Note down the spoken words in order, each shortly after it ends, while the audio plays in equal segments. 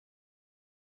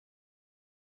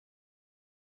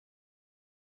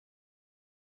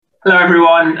Hello,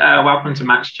 everyone. Welcome to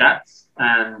Max Chats.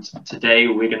 And today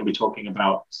we're going to be talking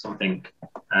about something,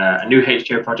 a new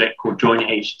HDYO project called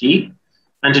JoHD.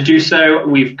 And to do so,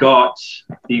 we've got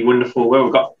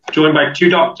we've got joined by two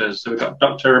doctors. So we've got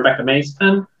Dr. Rebecca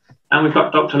Mason and we've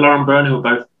got Dr. Lauren Byrne, who are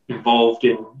both involved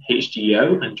in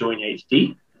HDYO and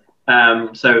JoHD.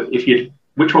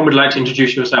 Which one would like to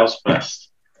introduce yourselves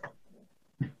first?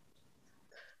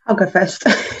 I'll go first.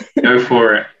 Go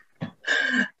for it.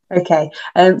 Okay,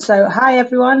 so hi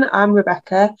everyone, I'm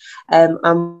Rebecca.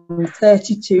 I'm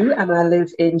 32 and I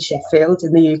live in Sheffield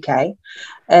in the UK.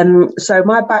 So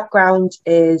my background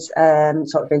is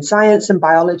sort of in science and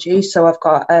biology. So I've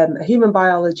got a human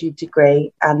biology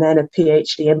degree and then a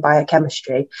PhD in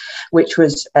biochemistry, which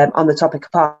was on the topic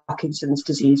of Huntington's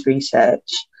disease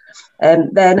research.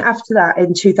 Then after that,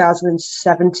 in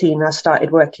 2017, I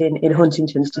started working in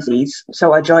Huntington's disease.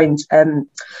 So I joined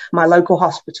my local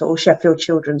hospital, Sheffield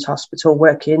Children's Hospital,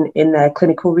 working in their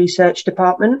clinical research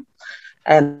department.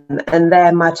 And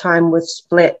there my time was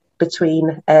split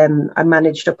between, I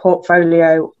managed a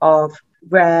portfolio of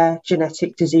rare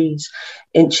genetic disease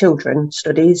in children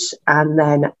studies and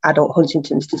then adult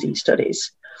Huntington's disease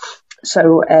studies.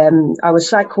 So I was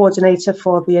site coordinator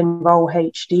for the Enroll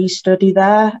HD study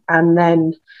there, and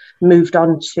then moved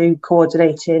on to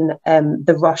coordinating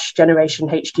the Roche Generation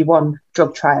HD1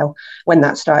 drug trial when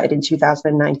that started in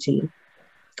 2019.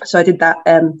 So I did that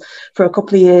for a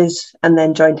couple of years and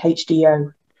then joined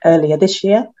HDYO earlier this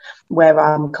year, where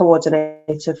I'm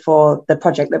coordinator for the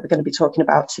project that we're going to be talking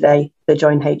about today, the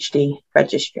JoHD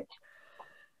registry.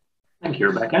 Thank you,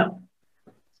 Rebecca.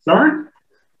 Lauren?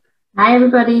 Hi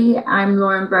everybody, I'm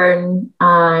Lauren Byrne.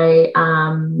 I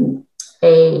am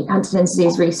a Huntington's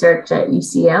disease researcher at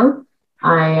UCL.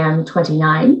 I am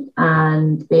 29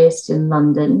 and based in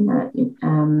London,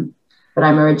 but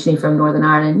I'm originally from Northern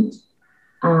Ireland.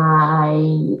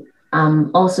 I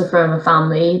am also from a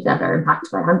family that are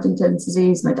impacted by Huntington's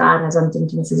disease. My dad has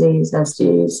Huntington's disease, as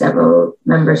do several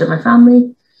members of my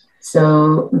family.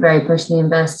 So I'm very personally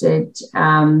invested.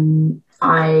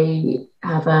 I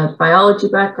have a biology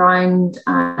background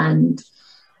and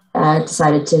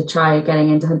decided to try getting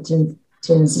into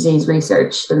Huntington's disease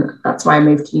research. And that's why I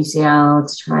moved to UCL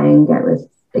to try and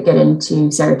get into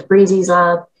Sarah Tabrizi's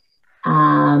lab.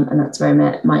 And that's where I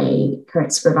met my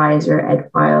current supervisor,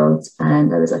 Ed Wild,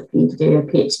 and I was lucky to do a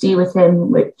PhD with him,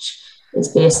 which is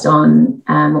based on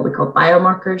what we call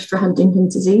biomarkers for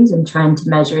Huntington's disease and trying to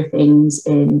measure things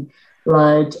in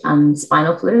blood and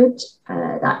spinal fluid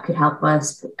that could help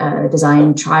us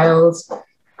design trials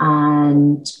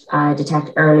and detect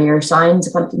earlier signs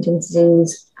of Huntington's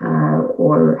disease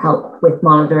or help with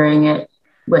monitoring it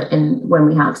when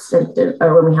we have symptoms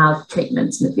or when we have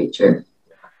treatments in the future.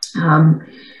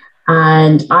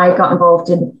 And I got involved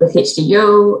with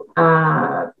HDYO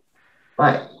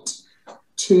about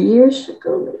 2 years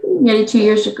ago, nearly 2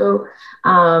 years ago.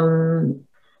 I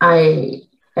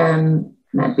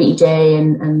met BJ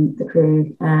and the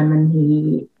crew, and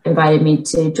he invited me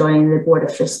to join the board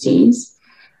of trustees.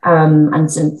 And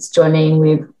since joining,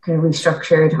 we've kind of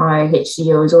restructured how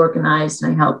HDYO is organised,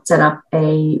 and I helped set up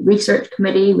a research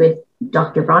committee with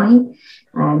Dr. Bronnie,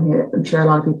 who I'm sure a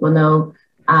lot of people know.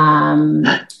 And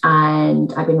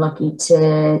I've been lucky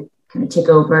to kind of take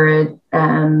over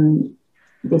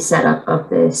the setup of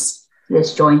this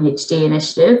JoHD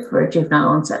initiative for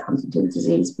juvenile-onset Huntington's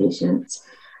disease patients.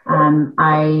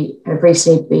 I have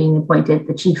recently been appointed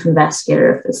the chief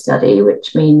investigator of the study,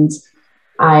 which means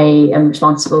I am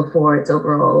responsible for its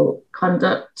overall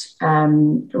conduct,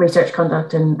 research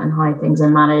conduct and how things are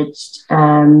managed.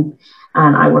 And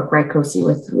I work very closely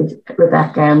with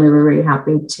Rebecca, and we were really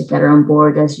happy to get her on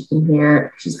board. As you can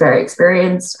hear, she's very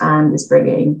experienced and is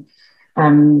bringing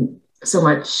so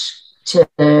much to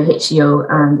HDYO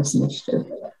and this initiative.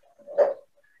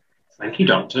 Thank you,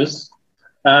 doctors.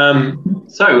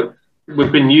 So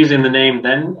we've been using the name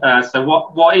then. So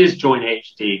what is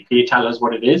JoHD? Can you tell us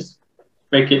what it is?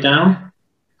 Break it down.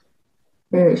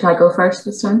 Shall I go first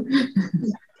this time?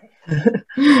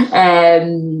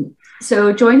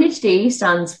 So JoHD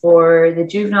stands for the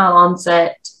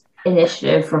Juvenile-Onset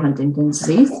Initiative for Huntington's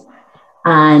disease.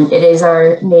 And it is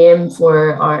our name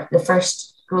for the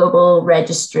first global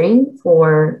registry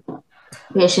for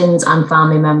patients and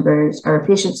family members, or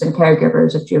patients and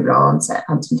caregivers of juvenile-onset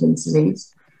Huntington's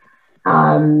disease.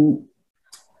 Our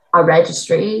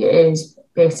registry is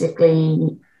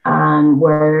basically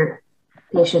where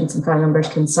patients and family members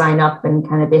can sign up and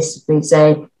kind of basically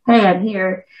say, hey, I'm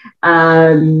here.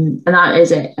 And that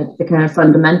is it at the kind of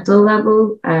fundamental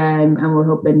level. And we're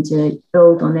hoping to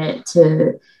build on it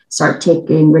to start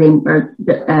taking really,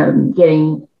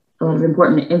 getting a lot of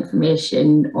important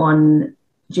information on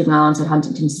juvenile onset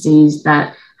Huntington's disease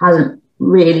that hasn't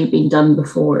really been done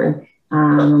before.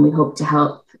 And we hope to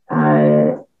help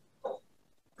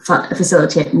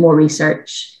facilitate more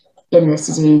research in this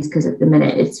disease, because at the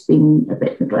minute it's been a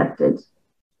bit neglected.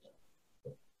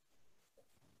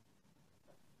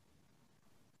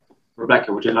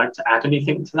 Rebecca, would you like to add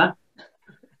anything to that?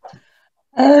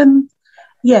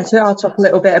 Yeah, so I'll talk a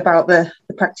little bit about the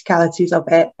practicalities of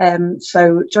it.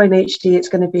 So JoHD, it's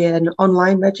going to be an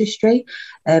online registry.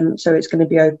 So it's going to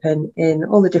be open in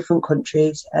all the different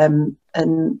countries, and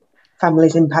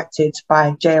families impacted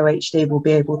by JoHD will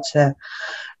be able to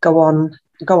go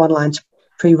online to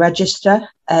pre-register.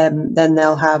 Then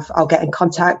I'll get in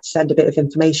contact, send a bit of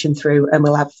information through, and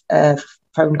we'll have a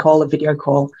phone call, a video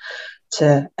call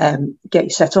to get you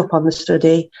set up on the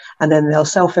study, and then they'll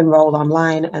self-enroll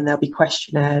online, and there'll be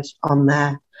questionnaires on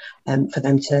there for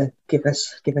them to give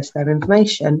us their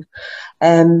information.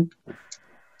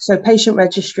 So patient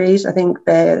registries, I think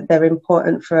they're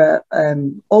important for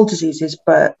all diseases,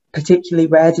 but particularly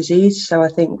rare disease. So I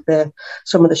think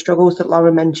some of the struggles that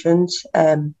Laura mentioned,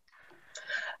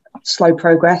 slow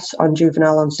progress on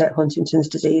juvenile onset Huntington's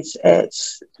disease,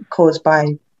 it's caused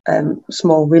by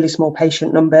really small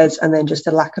patient numbers, and then just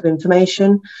a lack of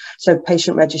information. So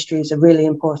patient registries are really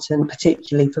important,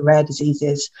 particularly for rare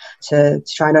diseases, to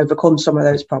try and overcome some of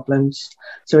those problems.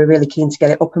 So we're really keen to get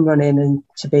it up and running and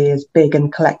to be as big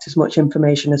and collect as much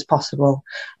information as possible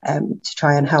to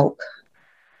try and help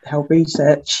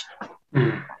research.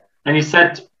 And you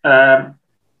said,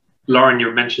 Lauren,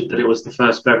 you mentioned that it was the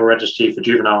first ever registry for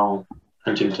juvenile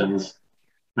Huntington's.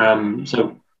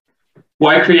 So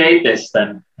why create this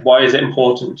then? Why is it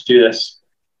important to do this?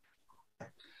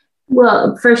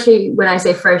 Well, firstly, when I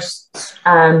say first,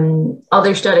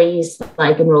 other studies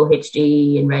like Enroll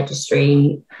HD and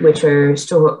Registry, which are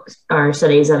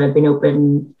studies that have been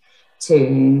open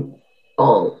to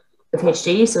all of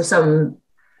HD. So some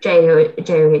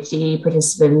JoHD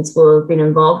participants will have been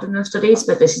involved in those studies,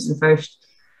 but this is the first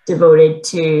devoted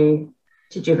to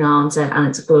juvenile onset, and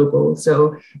it's global.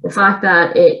 So the fact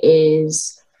that it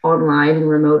is online and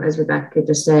remote, as Rebecca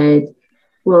just said,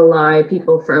 will allow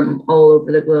people from all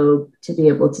over the globe to be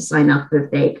able to sign up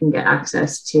if they can get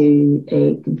access to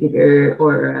a computer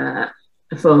or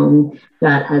a phone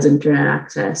that has internet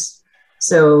access.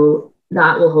 So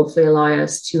that will hopefully allow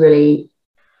us to really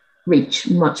reach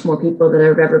much more people than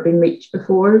have ever been reached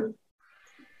before.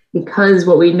 Because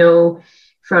what we know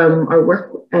from our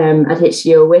work at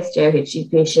HDYO with JHD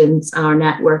patients and our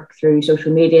network through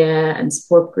social media and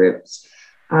support groups,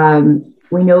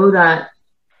 we know that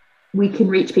we can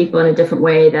reach people in a different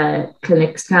way that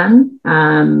clinics can.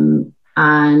 And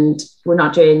we're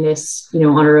not doing this, on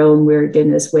our own. We're doing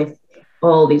this with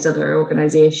all these other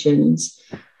organizations,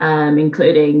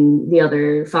 including the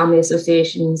other family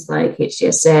associations like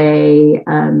HDSA,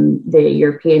 the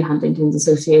European Huntington's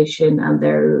Association, and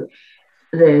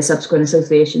the subsequent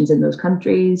associations in those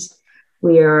countries.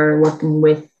 We are working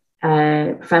with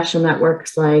professional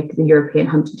networks like the European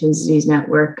Huntington's Disease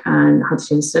Network and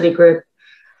Huntington Study Group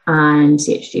and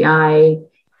CHDI,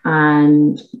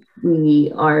 and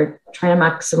we are trying to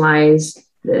maximize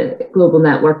the global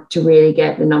network to really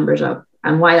get the numbers up.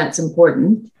 And why that's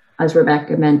important, as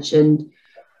Rebecca mentioned,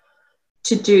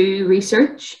 to do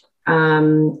research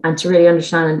and to really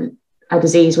understand a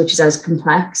disease which is as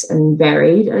complex and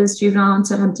varied as juvenile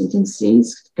onset Huntington's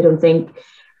disease. I don't think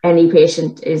any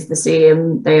patient is the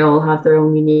same. They all have their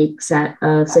own unique set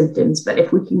of symptoms. But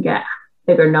if we can get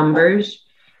bigger numbers,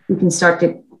 we can start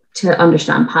to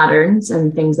understand patterns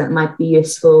and things that might be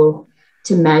useful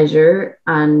to measure.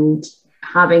 And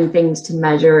having things to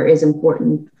measure is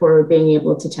important for being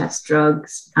able to test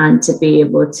drugs and to be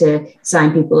able to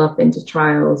sign people up into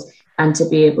trials and to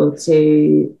be able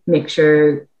to make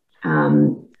sure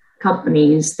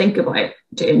companies think about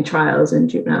doing trials in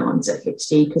juvenile onset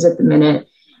HD, because at the minute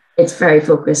it's very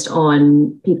focused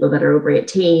on people that are over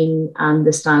 18 and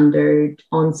the standard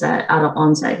adult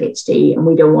onset HD, and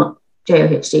we don't want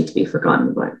JoHD to be forgotten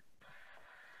about.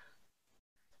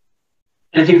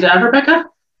 Anything to add, Rebecca?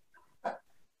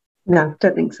 No,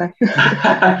 don't think so.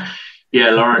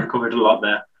 Yeah, Lauren covered a lot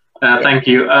there. Thank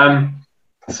you.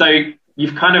 So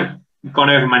you've kind of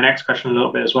gone over my next question a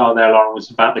little bit as well there, Lauren,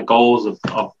 was about the goals of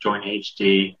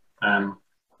JoHD.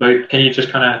 But can you just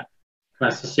kind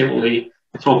of succinctly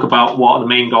talk about what the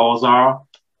main goals are?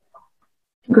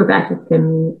 Rebecca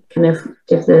can kind of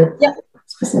give the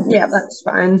specifics. Yeah, that's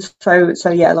fine.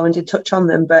 So yeah, Lauren did touch on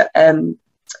them, but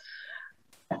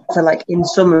so like in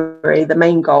summary, the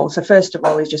main goal, so first of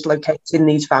all, is just locating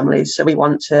these families. So we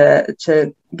want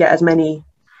to get as many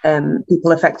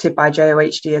people affected by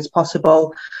JoHD as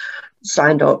possible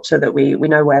signed up so that we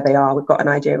know where they are. We've got an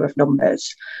idea of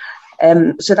numbers.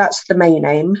 So that's the main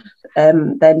aim.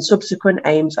 Then subsequent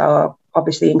aims are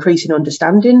obviously increasing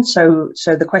understanding. So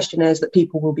the questionnaires that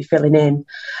people will be filling in,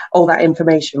 all that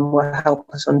information will help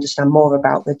us understand more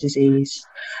about the disease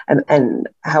and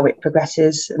how it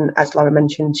progresses. And as Laura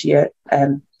mentioned to you,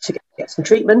 to get some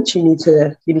treatment, you need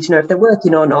to know if they're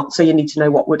working or not. So you need to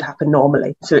know what would happen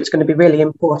normally. So it's going to be really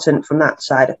important from that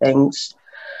side of things.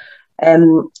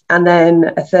 And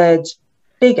then a third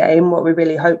big aim, what we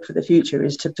really hope for the future,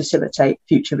 is to facilitate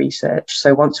future research.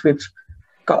 So once we've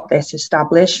got this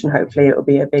established, and hopefully it will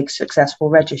be a big successful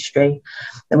registry,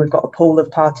 then we've got a pool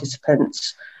of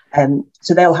participants.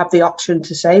 So they'll have the option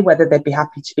to say whether they'd be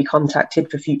happy to be contacted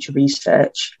for future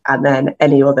research, and then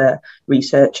any other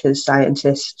researchers,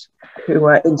 scientists who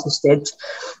are interested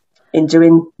in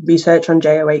doing research on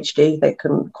JoHD, they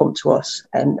can come to us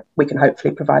and we can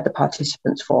hopefully provide the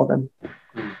participants for them.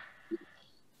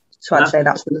 So I'd say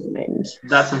that's the main aims.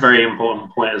 That's a very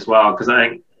important point as well, because I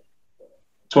think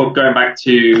going back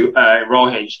to Enroll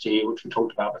HD, which we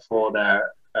talked about before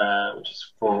there, which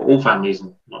is for all families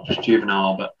and not just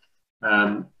juvenile, but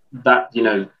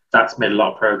that's made a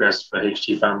lot of progress for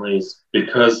HD families,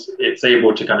 because it's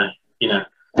able to kind of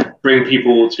bring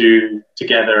people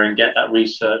together and get that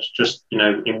research just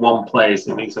in one place.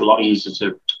 It makes it a lot easier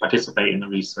to participate in the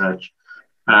research.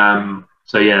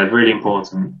 So yeah, really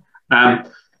important.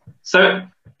 So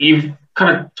you've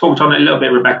kind of talked on it a little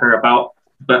bit, Rebecca,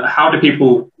 but how do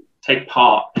people take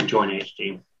part in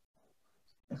JoHD?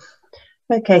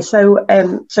 Okay, so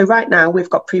right now we've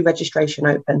got pre-registration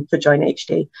open for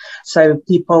JoHD. So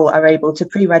people are able to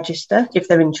pre-register if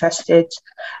they're interested,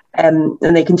 and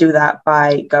they can do that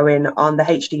by going on the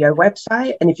HDYO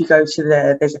website. And if you go to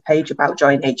there's a page about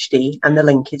JoHD, and the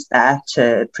link is there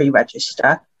to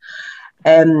pre-register.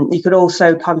 You could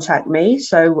also contact me.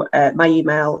 So my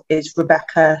email is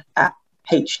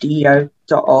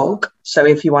rebecca@hdyo.org. So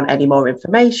if you want any more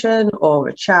information or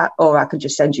a chat, or I could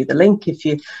just send you the link if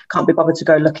you can't be bothered to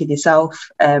go look it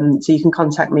yourself. So you can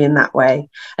contact me in that way.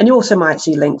 And you also might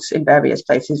see links in various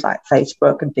places like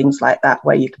Facebook and things like that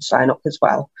where you can sign up as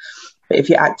well. But if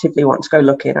you actively want to go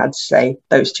looking, I'd say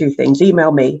those two things: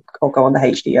 email me or go on the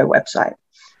HDYO website.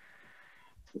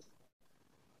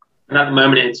 And at the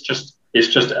moment, it's just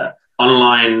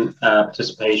online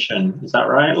participation. Is that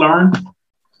right, Lauren?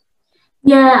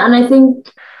 Yeah, and I think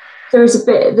there's a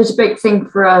big thing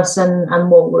for us, and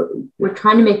what we're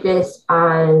trying to make this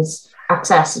as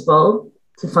accessible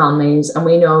to families. And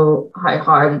we know how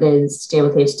hard it is to deal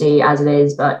with HD as it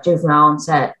is, but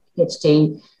juvenile-onset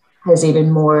HD has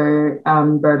even more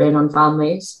burden on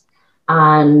families.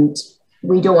 And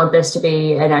we don't want this to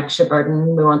be an extra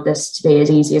burden. We want this to be as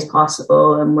easy as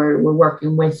possible. And we're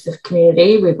working with the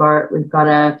community.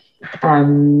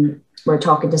 We're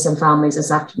talking to some families this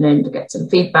afternoon to get some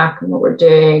feedback on what we're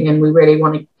doing. And we really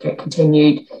want to get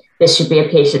continued. This should be a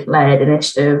patient-led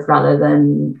initiative rather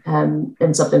than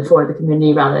something for the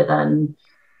community, rather than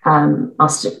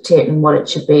us dictating what it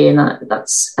should be. And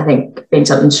that's, I think, being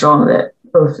something strong that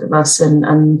both of us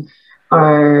and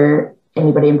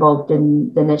anybody involved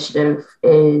in the initiative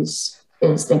is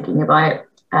thinking about.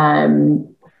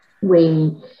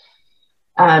 We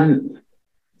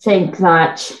think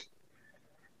that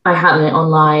by having it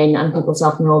online and people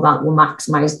self-enroll, that will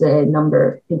maximise the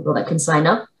number of people that can sign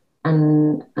up.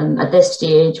 And at this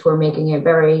stage, we're making it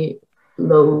very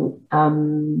low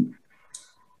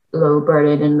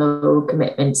burden and low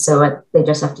commitment. So they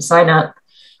just have to sign up.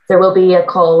 There will be a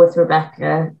call with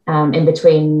Rebecca in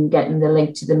between getting the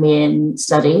link to the main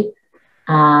study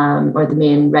or the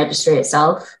main registry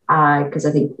itself, because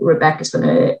I think Rebecca's going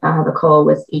to have a call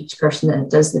with each person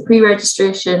that does the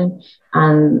pre-registration,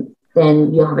 and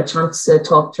then you'll have a chance to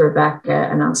talk to Rebecca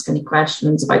and ask any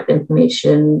questions about the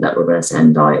information that we're going to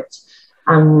send out.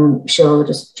 She'll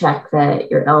just check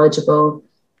that you're eligible,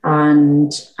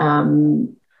 and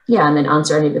and then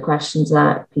answer any of the questions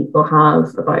that people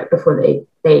have about before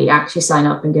they actually sign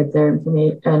up and give their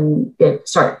information and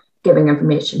start giving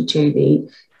information to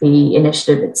the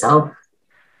initiative itself.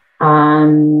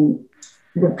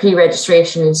 The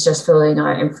pre-registration is just filling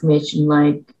out information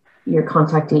like your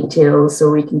contact details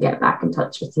so we can get back in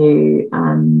touch with you,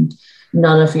 and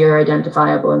none of your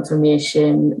identifiable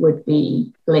information would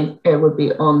be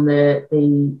on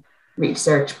the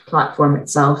research platform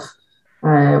itself.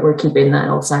 We're keeping that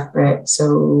all separate,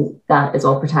 so that is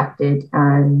all protected,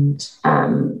 and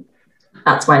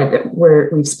that's why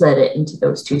we've split it into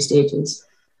those two stages.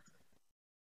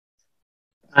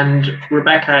 And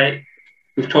Rebecca,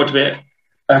 we've talked a bit,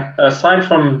 aside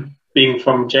from being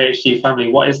from JHD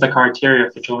family, what is the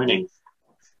criteria for joining?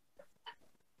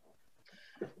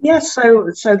 Yes,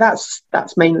 so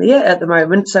that's mainly it at the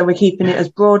moment. So we're keeping it as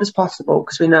broad as possible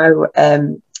because we know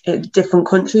different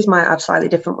countries might have slightly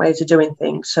different ways of doing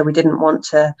things. So we didn't want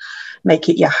to make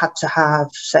it you had to have,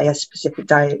 say, a specific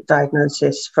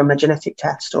diagnosis from a genetic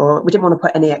test, or we didn't want to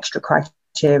put any extra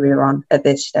criteria on at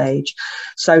this stage.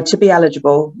 So to be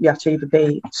eligible, you have to either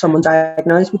be someone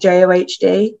diagnosed with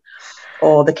JoHD,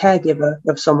 or the caregiver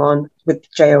of someone with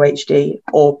JoHD,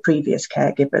 or previous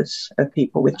caregivers of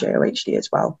people with JoHD as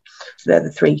well. So they're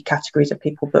the three categories of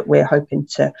people that we're hoping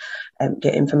to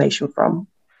get information from.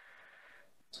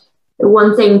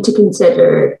 One thing to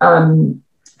consider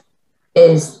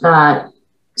is that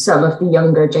some of the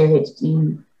younger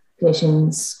JHD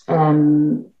patients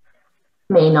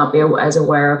may not be as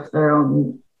aware of their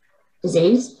own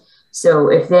disease. So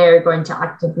if they're going to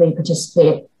actively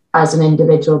participate as an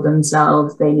individual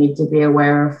themselves, they need to be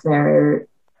aware of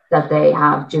that they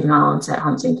have juvenile-onset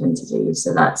Huntington's disease.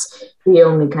 So that's the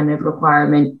only kind of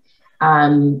requirement.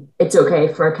 It's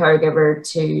okay for a caregiver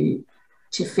to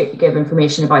give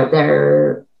information about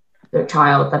their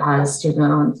child that has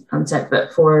juvenile onset,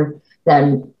 but for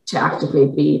them to actively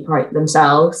be part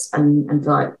themselves and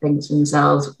fill out things for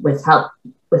themselves with help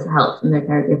from their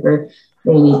caregiver,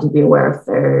 they need to be aware of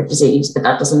their disease. But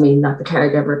that doesn't mean that the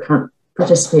caregiver can't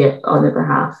participate on their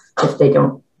behalf if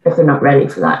they're not ready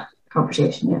for that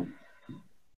conversation yet.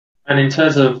 And in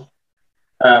terms of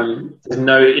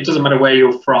it doesn't matter where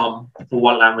you're from or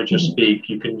what language you speak,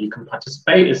 you can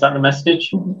participate. Is that the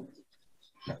message?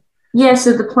 Yeah,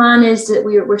 so the plan is that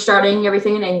we're starting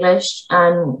everything in English,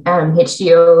 and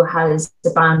HDYO has a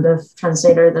band of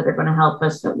translators that are going to help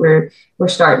us. That we're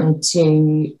starting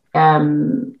to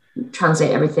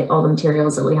translate everything, all the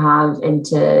materials that we have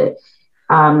into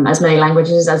as many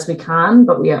languages as we can.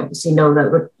 But we obviously know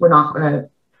that we're not going to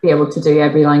be able to do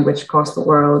every language across the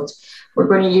world. We're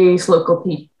going to use local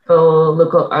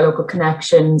people, our local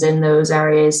connections in those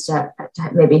areas to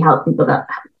maybe help people that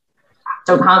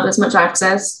don't have as much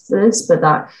access to this, but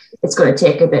that it's going to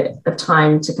take a bit of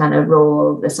time to kind of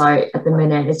roll this out. At the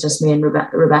minute, it's just me and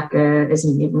Rebecca. Rebecca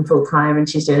isn't even full time, and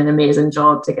she's doing an amazing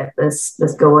job to get this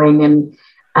going.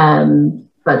 And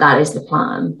but that is the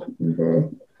plan.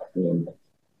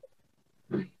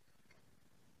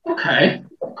 Okay,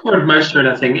 covered most of it,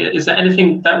 I think. Is there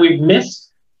anything that we've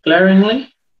missed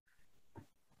glaringly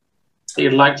that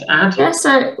you'd like to add? Yes,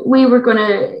 we were going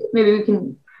to, maybe we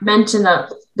can mention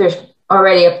that there's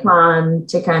already a plan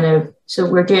to kind of, so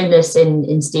we're doing this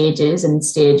in stages, and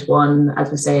stage one,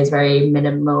 as we say, is very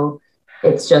minimal.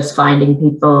 It's just finding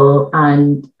people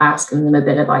and asking them a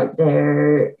bit about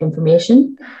their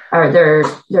information or their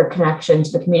connection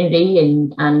to the community.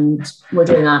 And we're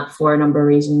doing that for a number of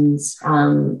reasons.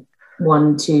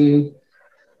 One, to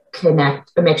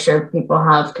connect, make sure people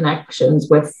have connections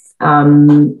with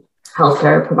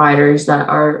healthcare providers that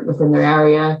are within their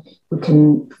area who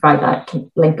can provide that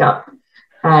link up.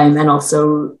 And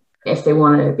also, if they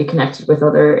want to be connected with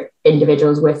other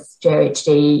individuals with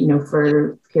JHD,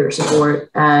 for peer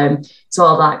support. So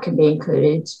all that can be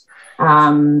included.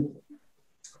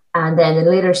 And then the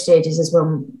later stages is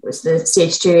the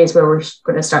stage 2 is where we're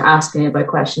going to start asking about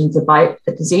questions about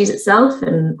the disease itself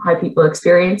and how people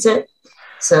experience it.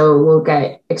 So we'll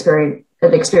get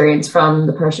experience from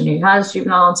the person who has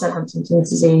juvenile-onset Huntington's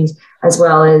disease, as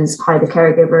well as how the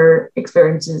caregiver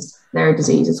experiences their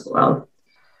disease as well.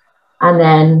 And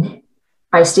then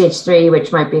by stage 3,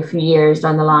 which might be a few years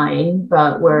down the line,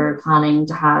 but we're planning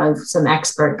to have some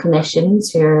expert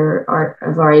clinicians who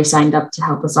have already signed up to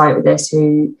help us out with this,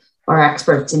 who are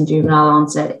experts in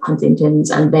juvenile-onset Huntington's,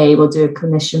 and they will do a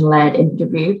clinician-led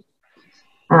interview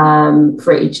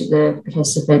for each of the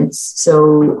participants.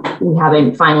 So we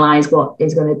haven't finalized what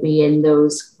is going to be in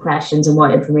those questions and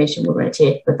what information we're going to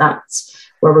take, but that's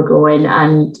where we're going.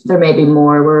 And there may be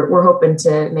more. We're hoping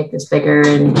to make this bigger,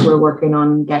 and we're working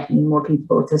on getting more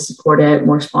people to support it,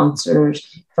 more sponsors,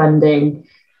 funding.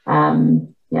 Is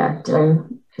there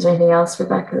anything else,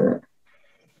 Rebecca?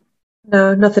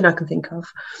 No, nothing I can think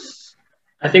of.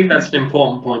 I think that's an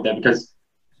important point there, because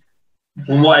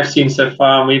from what I've seen so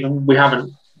far, we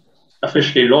haven't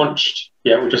officially launched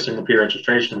yet. We're just in the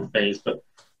pre-registration phase, but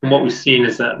from what we've seen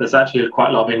is that there's actually quite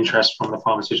a lot of interest from the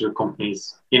pharmaceutical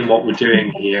companies in what we're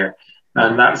doing here.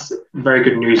 And that's very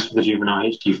good news for the juvenile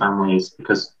HD families,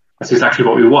 because that's exactly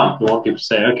what we want. We want people to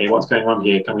say, okay, what's going on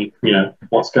here? Can we,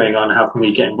 what's going on? How can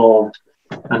we get involved?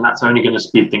 And that's only going to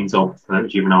speed things up for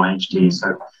juvenile HD.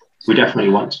 So we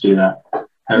definitely want to do that.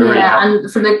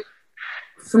 And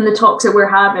from the talks that we're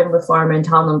having with pharma and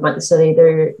telling them about the study,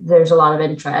 there's a lot of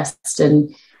interest,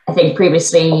 and I think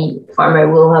previously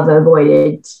pharma will have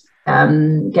avoided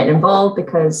getting involved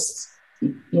because,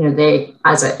 you know,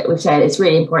 we've said, it's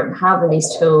really important having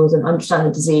these tools and understand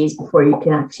the disease before you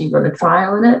can actually run a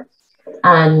trial in it.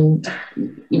 And,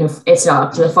 you know, it's not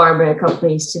up to the pharma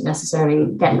companies to necessarily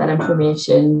get that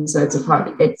information. So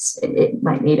it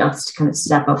might need us to kind of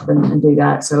step up and do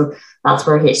that. So that's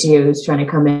where HDYO is trying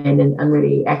to come in and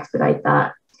really expedite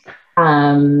that.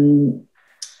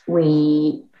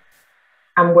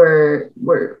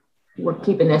 We're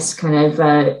keeping this kind of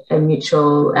a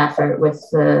mutual effort with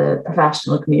the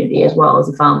professional community as well as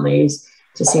the families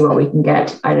to see what we can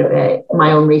get out of it.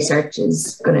 My own research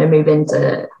is going to move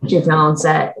into juvenile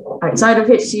onset outside of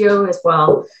HDYO as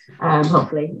well,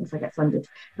 hopefully, if I get funded.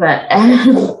 But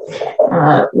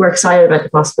we're excited about the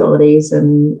possibilities,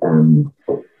 and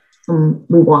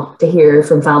we want to hear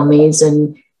from families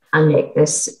and make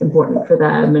this important for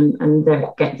them and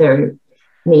get their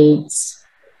needs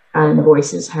and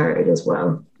voices heard as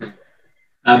well.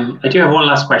 I do have one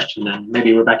last question, then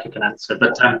maybe Rebecca can answer.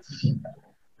 But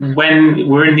when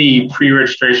we're in the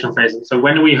pre-registration phase, so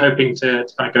when are we hoping to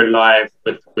kind of go live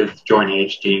with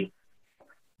JoHD?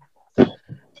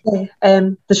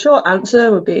 The short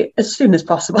answer would be as soon as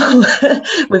possible.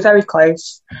 We're very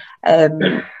close.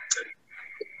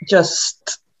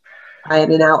 Just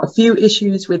ironing out a few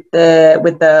issues with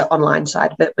the online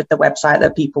side of it, with the website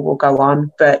that people will go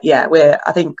on. But yeah,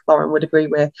 I think Lauren would agree,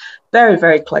 we're very,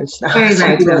 very close now. Very,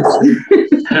 very close.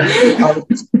 I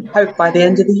would hope by the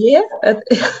end of the year.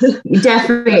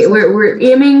 Definitely, we're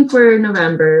aiming for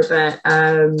November, but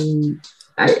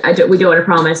we don't want to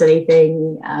promise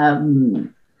anything.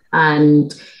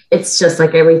 And it's just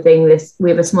like everything. We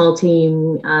have a small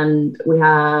team, and we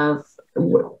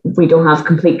don't have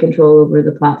complete control over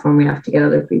the platform. We have to get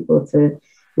other people to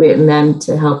wait on them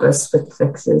to help us with the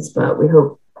fixes, but we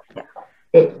hope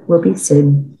it will be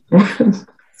soon.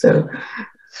 So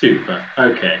super.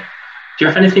 Okay. Do you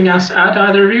have anything else to add,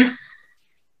 either of you?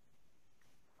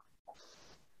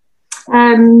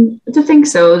 I don't think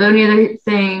so. The only other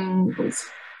thing I was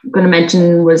going to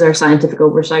mention was our scientific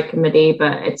oversight committee,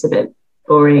 but it's a bit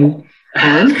boring. But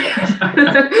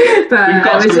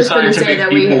I was just going to say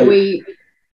that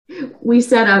we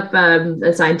set up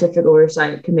a scientific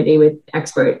oversight committee with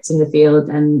experts in the field,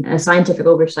 and a scientific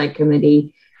oversight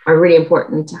committee are really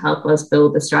important to help us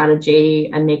build the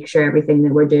strategy and make sure everything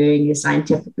that we're doing is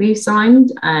scientifically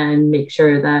sound, and make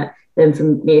sure that the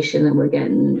information that we're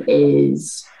getting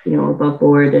is, you know, above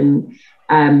board.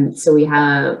 And so we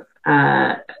have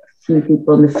a few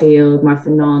people in the field: Martha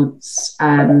Nance,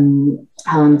 Helen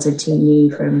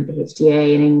Sartini from the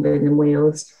HDA in England and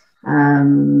Wales,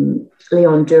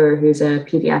 Leon Durr, who's a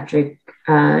pediatric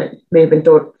movement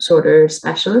disorder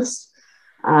specialist,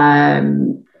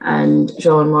 and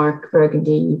Jean-Marc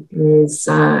Burgundy, who is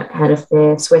head of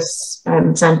the Swiss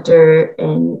Centre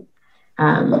in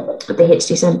the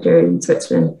HDYO Centre in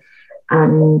Switzerland,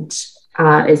 and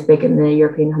is big in the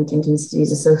European Huntington's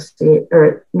Disease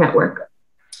Network.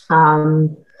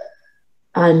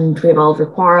 And we have Oliver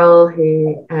Quarrel,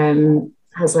 who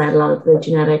has led a lot of the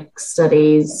genetic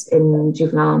studies in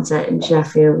juvenile onset in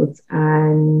Sheffield,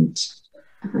 and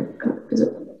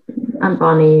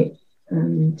Bonnie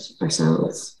and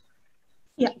ourselves.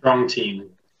 Yeah, strong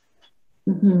team.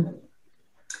 Mm-hmm.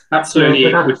 Absolutely.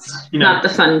 Not the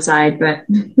fun side, but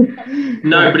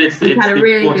no, but it's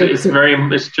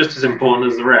just as important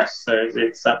as the rest. So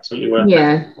it's absolutely worth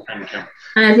it. Thank you.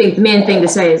 And I think the main thing to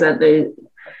say is that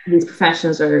these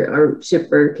professionals are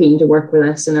super keen to work with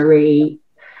us, and are really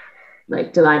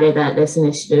delighted that this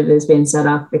initiative is being set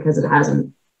up, because it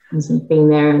hasn't been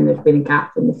there, and there's been a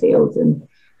gap in the field, and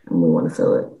we want to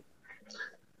fill it.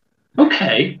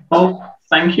 Okay, well,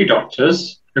 thank you,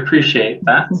 doctors. Appreciate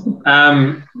that.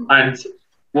 And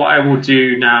what I will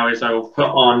do now is I will put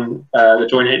on the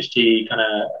JoHD kind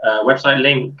of website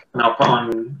link, and I'll put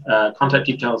on contact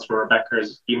details for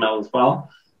Rebecca's email as well.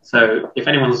 So if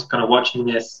anyone's kind of watching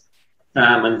this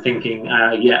and thinking,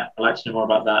 yeah, I'd like to know more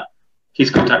about that, please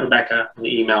contact Rebecca on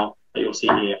the email that you'll see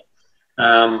here.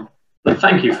 But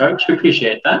thank you, folks. We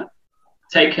appreciate that.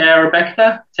 Take care,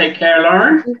 Rebecca. Take care,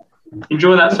 Lauren.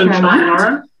 Enjoy that sunshine,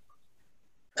 Lauren.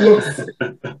 Yes.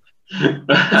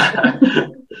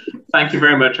 Thank you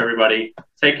very much, everybody.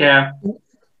 Take care.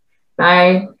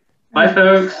 Bye. Bye,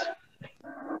 folks.